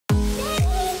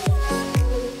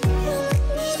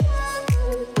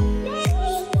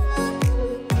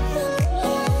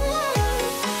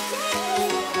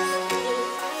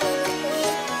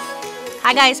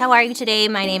Hi guys, how are you today?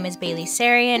 My name is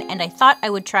BaileySarian, and I thought I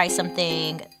would try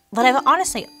something that I've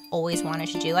honestly always wanted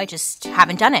to do. I just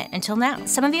haven't done it until now.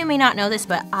 Some of you may not know this,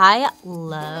 but I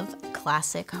love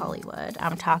classic Hollywood.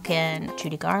 I'm talking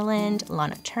Judy Garland,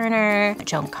 Lana Turner,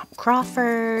 Joan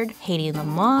Crawford, Hedy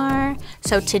Lamarr.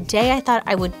 So today I thought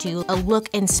I would do a look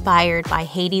inspired by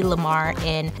Hedy Lamarr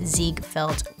in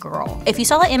Ziegfeld Girl. If you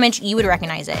saw the image, you would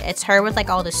recognize it. It's her with like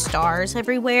all the stars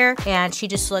everywhere, and she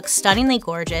just looks stunningly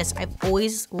gorgeous. I've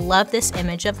always loved this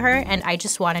image of her, and I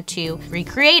just wanted to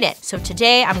recreate it. So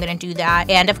today I'm gonna do that.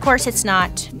 And of course, it's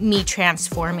not me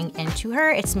transforming into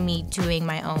her, it's me doing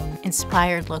my own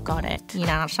inspired look on it. You know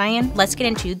what I'm saying? Let's get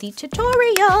into the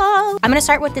tutorial. I'm gonna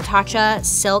start with the Tatcha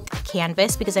Silk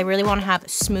Canvas because I really wanna have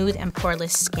smooth and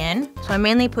poreless skin. So I'm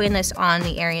mainly putting this on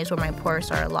the areas where my pores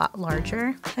are a lot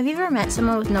larger. Have you ever met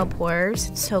someone with no pores?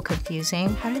 It's so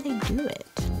confusing. How do they do it?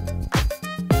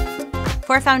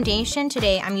 For foundation,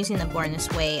 today I'm using the Born This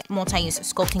Way Multi-Use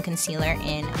Sculpting Concealer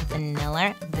in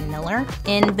Vanilla.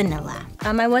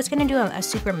 I was gonna do a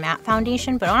super matte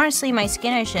foundation, but honestly my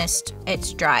skin is just,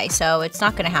 it's dry, so it's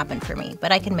not gonna happen for me,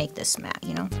 but I can make this matte,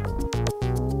 you know?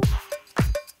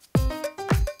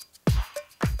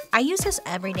 I use this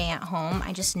every day at home.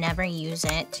 I just never use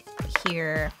it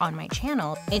here on my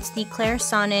channel. It's the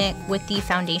Clarisonic with the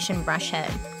foundation brush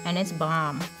head, and it's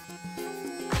bomb.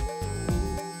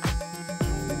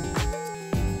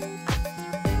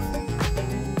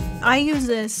 I use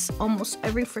this almost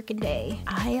every freaking day.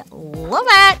 I love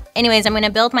it. Anyways, I'm gonna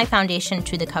build my foundation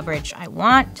to the coverage I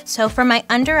want. So for my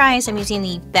under eyes, I'm using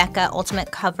the Becca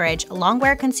Ultimate Coverage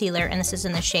Longwear Concealer, and this is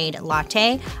in the shade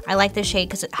Latte. I like this shade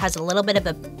because it has a little bit of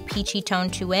a peachy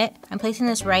tone to it. I'm placing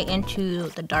this right into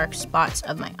the dark spots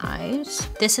of my eyes.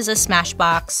 This is a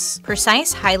Smashbox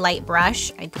Precise Highlight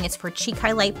Brush. I think it's for cheek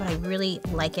highlight, but I really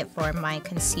like it for my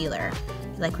concealer.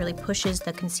 It like really pushes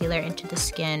the concealer into the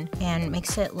skin and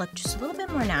makes it look just a little bit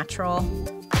more natural.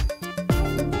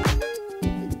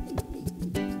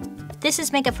 This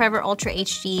is Makeup Forever Ultra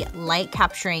HD Light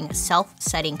Capturing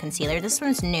Self-Setting Concealer. This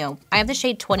one's new. I have the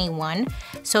shade 21,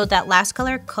 so that last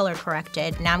color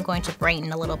corrected. Now I'm going to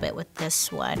brighten a little bit with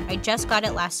this one. I just got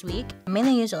it last week. I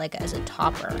mainly use it like as a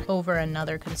topper over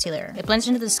another concealer. It blends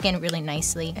into the skin really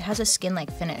nicely. It has a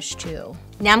skin-like finish too.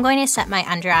 Now I'm going to set my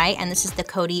under eye, and this is the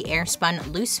Coty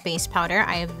Airspun Loose Face Powder.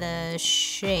 I have the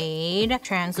shade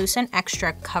Translucent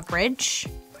Extra Coverage.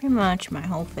 Pretty much my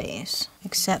whole face,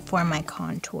 except for my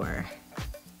contour.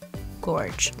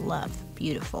 Gorge, love,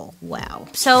 beautiful, wow.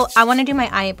 So I wanna do my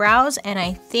eyebrows, and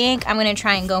I think I'm gonna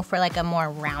try and go for like a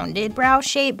more rounded brow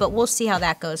shape, but we'll see how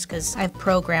that goes because I've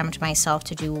programmed myself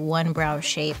to do one brow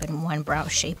shape and one brow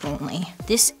shape only.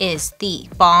 This is the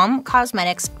Balm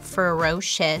Cosmetics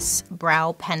Ferocious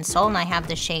Brow Pencil, and I have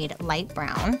the shade Light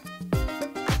Brown.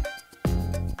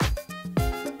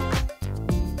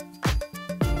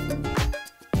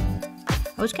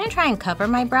 I was gonna try and cover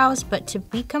my brows, but to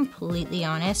be completely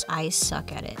honest, I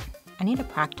suck at it. I need to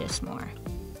practice more.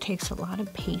 It takes a lot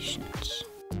of patience.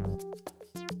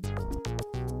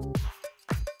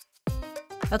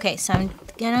 Okay, so I'm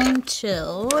going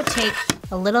to take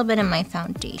a little bit of my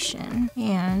foundation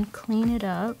and clean it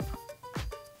up.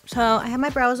 So I have my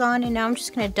brows on, and now I'm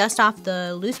just gonna dust off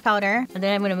the loose powder, and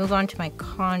then I'm gonna move on to my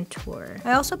contour.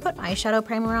 I also put eyeshadow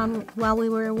primer on while we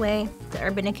were away. The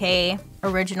Urban Decay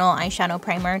Original Eyeshadow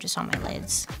Primer just on my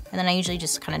lids. And then I usually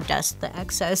just kind of dust the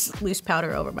excess loose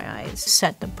powder over my eyes.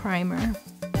 Set the primer.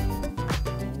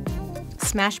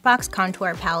 Smashbox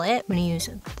Contour Palette. I'm gonna use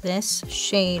this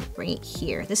shade right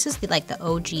here. This is like the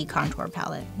OG contour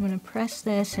palette. I'm gonna press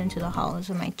this into the hollows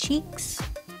of my cheeks.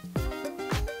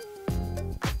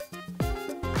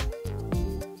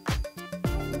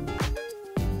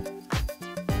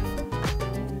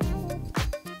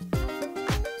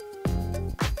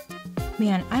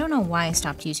 Man, I don't know why I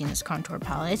stopped using this contour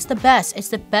palette. It's the best. It's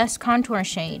the best contour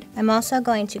shade. I'm also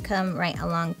going to come right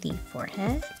along the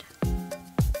forehead.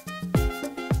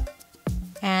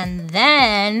 And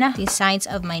then the sides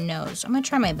of my nose. I'm gonna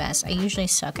try my best. I usually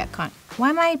suck at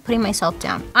Why am I putting myself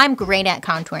down? I'm great at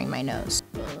contouring my nose.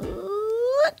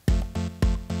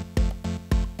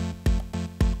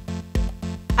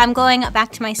 I'm going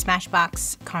back to my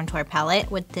Smashbox contour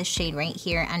palette with this shade right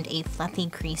here and a fluffy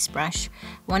crease brush.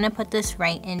 I want to put this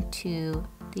right into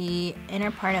the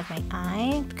inner part of my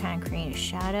eye to kind of create a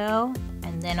shadow,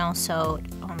 and then also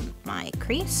on my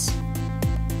crease.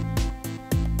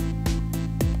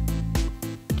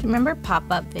 Do you remember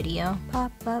pop-up video?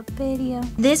 Pop-up video.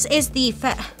 This is the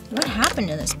what happened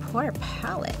to this poor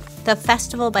palette? The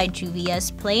Festival by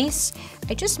Juvia's Place.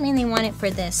 I just mainly want it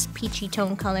for this peachy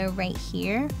tone color right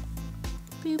here.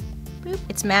 Boop. Boop.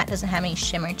 It's matte, doesn't have any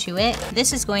shimmer to it.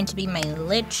 This is going to be my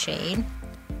lid shade.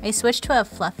 I switched to a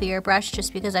fluffier brush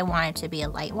just because I want it to be a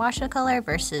light wash of color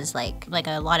versus like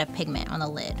a lot of pigment on the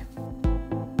lid.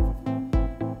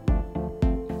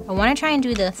 I want to try and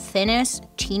do the thinnest,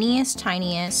 teeniest,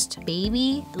 tiniest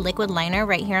baby liquid liner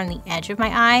right here on the edge of my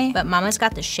eye, but Mama's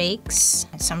got the shakes,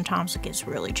 and sometimes it gets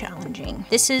really challenging.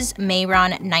 This is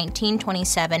Mayron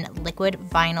 1927 Liquid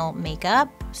Vinyl Makeup.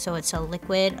 So it's a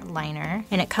liquid liner,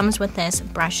 and it comes with this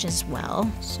brush as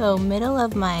well. So middle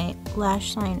of my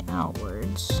lash line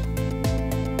outwards.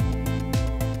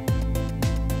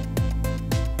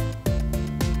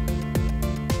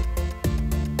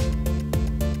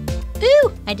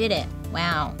 Ooh, I did it.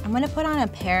 Wow. I'm gonna put on a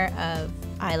pair of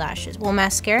eyelashes. Well,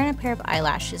 mascara and a pair of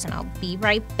eyelashes, and I'll be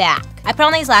right back. I put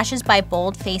on these lashes by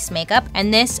Bold Face Makeup,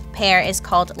 and this pair is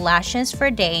called Lashes for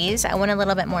Days. I went a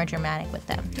little bit more dramatic with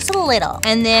them, just a little.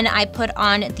 And then I put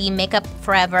on the Makeup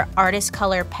Forever Artist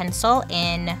Color Pencil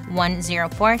in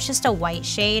 104. It's just a white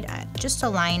shade, just a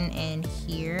line in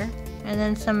here. And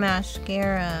then some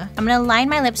mascara. I'm gonna line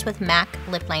my lips with MAC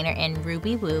lip liner in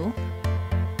Ruby Woo.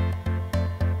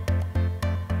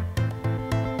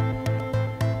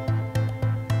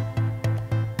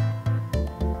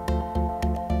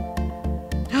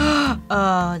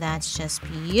 Oh, that's just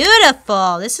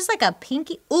beautiful. This is like a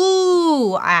pinky.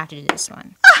 Ooh, I have to do this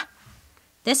one. Ah!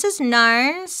 This is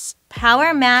NARS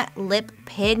Power Matte Lip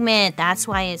Pigment. That's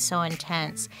why it's so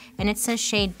intense. And it's the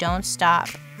shade Don't Stop.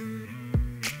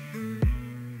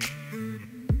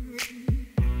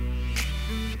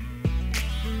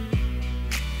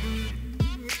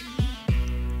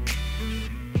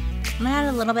 I'm gonna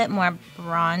add a little bit more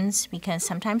bronze because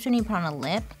sometimes when you put on a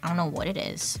lip, I don't know what it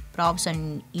is, but all of a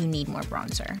sudden you need more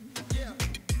bronzer.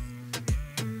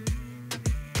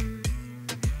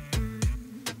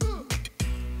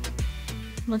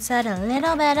 Let's add a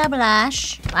little bit of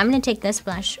blush. I'm gonna take this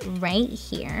blush right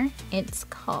here. It's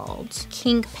called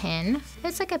KingPin.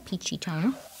 It's like a peachy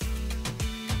tone.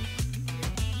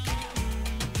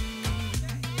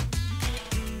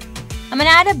 I'm gonna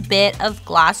add a bit of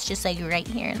gloss just like right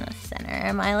here in the center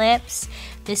of my lips.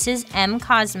 This is M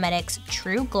Cosmetics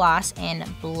True Gloss in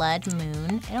Blood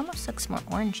Moon. It almost looks more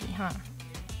orangey, huh?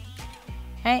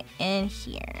 Right in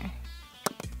here.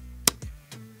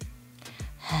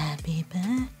 Happy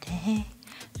birthday,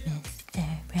 Mr.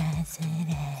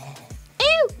 President.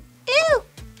 Ew, ew,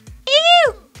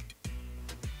 ew,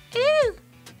 ew.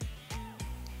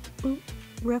 Ooh,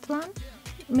 Revlon,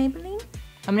 Maybelline.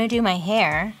 I'm gonna do my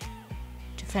hair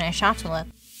to finish off the look.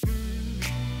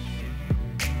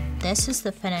 This is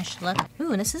the finished look.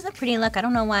 Ooh, this is a pretty look. I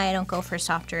don't know why I don't go for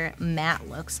softer matte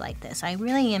looks like this. I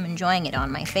really am enjoying it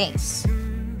on my face.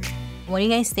 What do you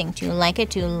guys think? Do you like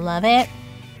it? Do you love it?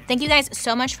 Thank you guys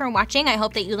so much for watching. I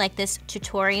hope that you like this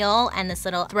tutorial and this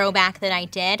little throwback that I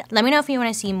did. Let me know if you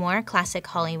want to see more classic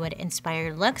Hollywood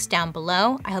inspired looks down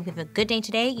below. I hope you have a good day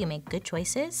today. You make good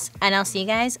choices. And I'll see you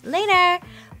guys later.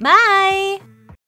 Bye.